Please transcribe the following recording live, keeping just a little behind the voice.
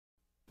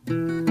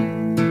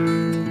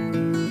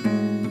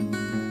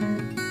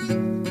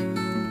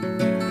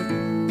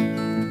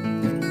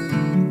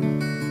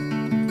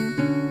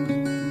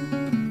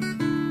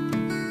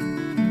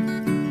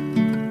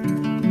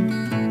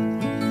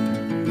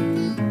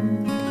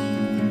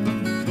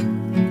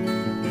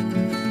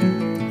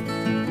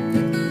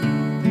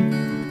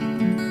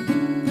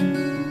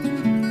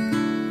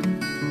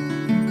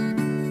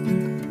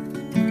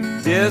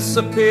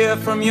Disappear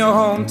from your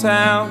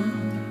hometown,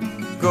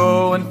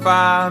 go and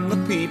find the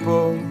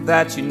people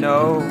that you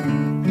know.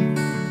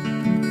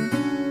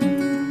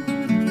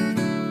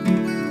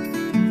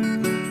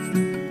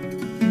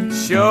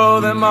 Show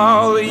them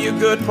all of your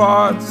good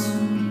parts,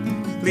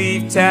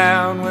 leave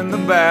town when the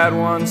bad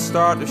ones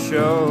start to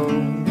show.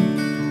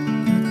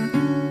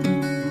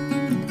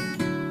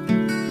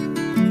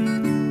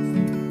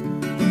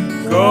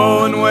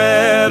 Go and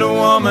wed a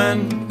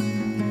woman,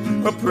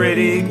 a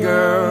pretty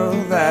girl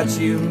that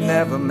you've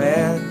never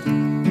met.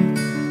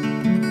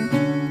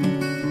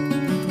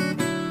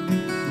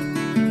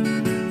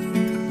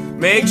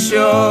 Make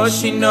sure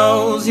she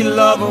knows you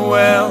love her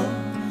well,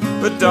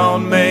 but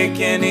don't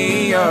make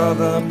any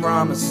other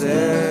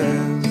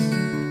promises.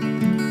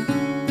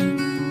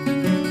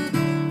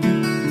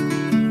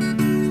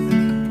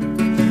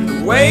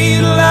 The weight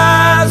of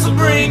lies will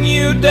bring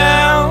you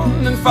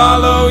down and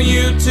follow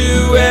you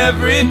to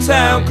every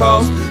town,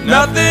 'cause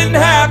nothing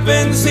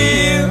happens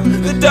here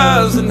that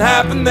doesn't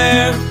happen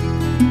there.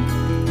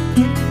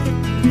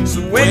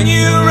 So when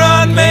you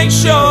run, make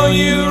sure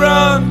you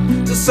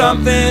run to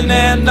something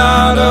and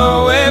not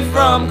away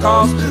from,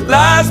 'cause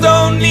lies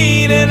don't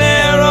need an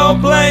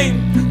aeroplane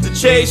to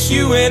chase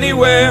you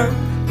anywhere.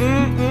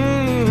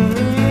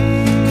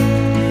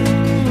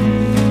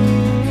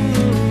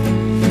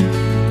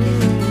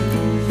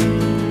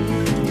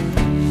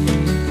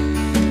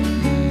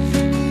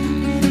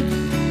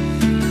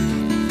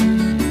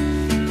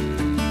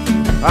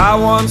 I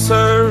once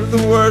heard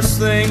the worst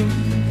thing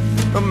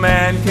a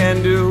man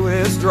can do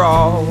is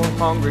draw a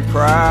hungry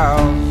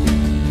crowd.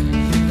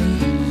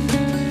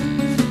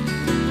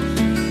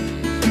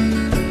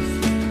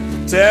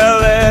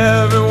 Tell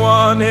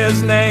everyone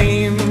his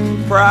name,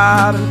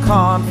 pride and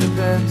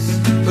confidence,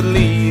 but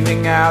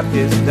leaving out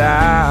his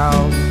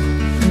doubt.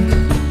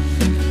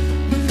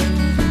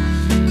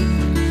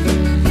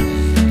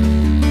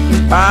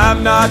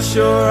 I'm not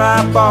sure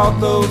I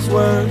bought those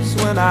words.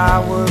 When I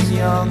was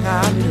young,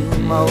 I knew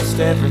most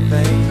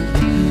everything.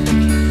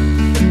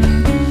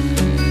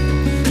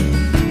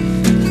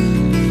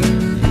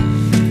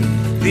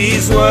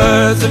 These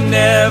words have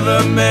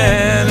never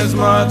meant as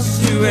much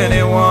to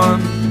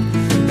anyone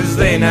as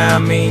they now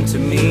mean to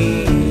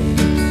me.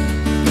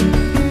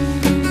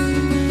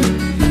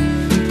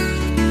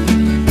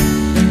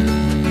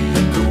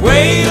 The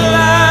weight of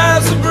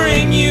lies will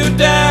bring you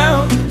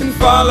down,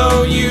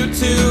 follow you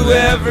to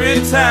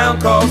every town,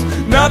 'cause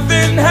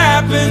nothing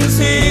happens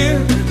here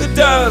that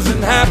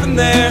doesn't happen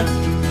there.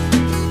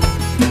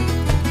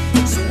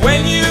 So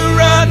when you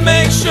run,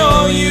 make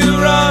sure you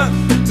run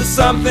to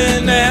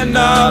something and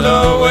not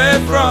away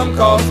from,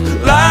 'cause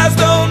lies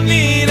don't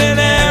need an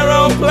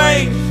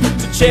aeroplane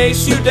to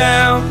chase you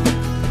down.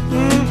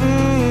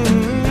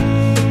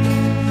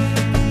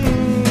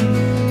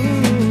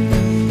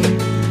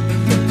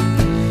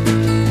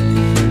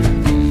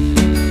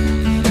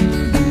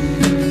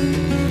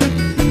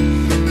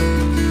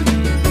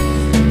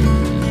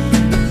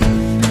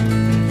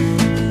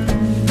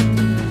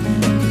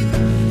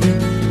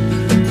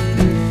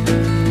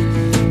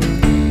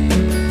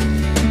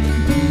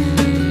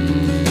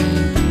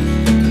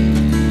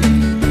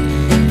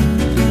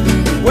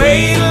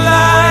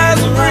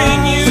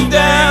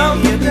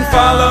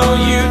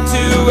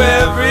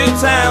 Every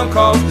town,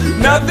 'cause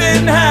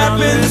nothing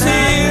happens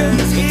here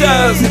that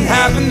doesn't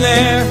happen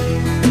there.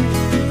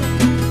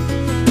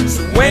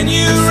 So when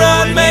you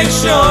run, make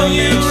sure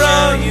you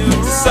run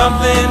to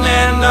something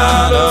and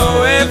not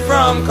away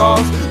from,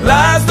 'cause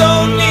lies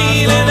don't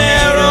need an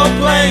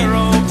aeroplane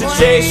to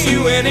chase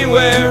you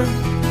anywhere.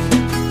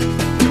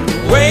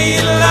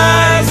 Weight of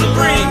lies will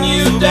bring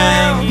you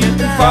down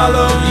and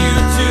follow you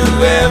to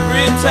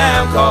every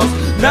town, 'cause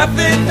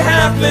nothing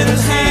happens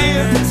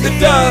here that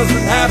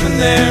doesn't happen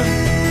there.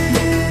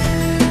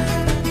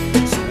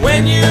 So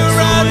when you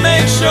run,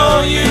 make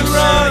sure you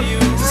run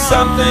to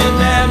something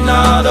and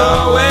not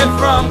away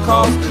from,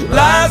 'cause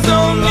lies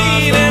don't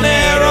need an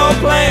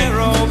aeroplane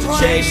to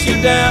chase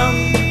you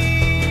down.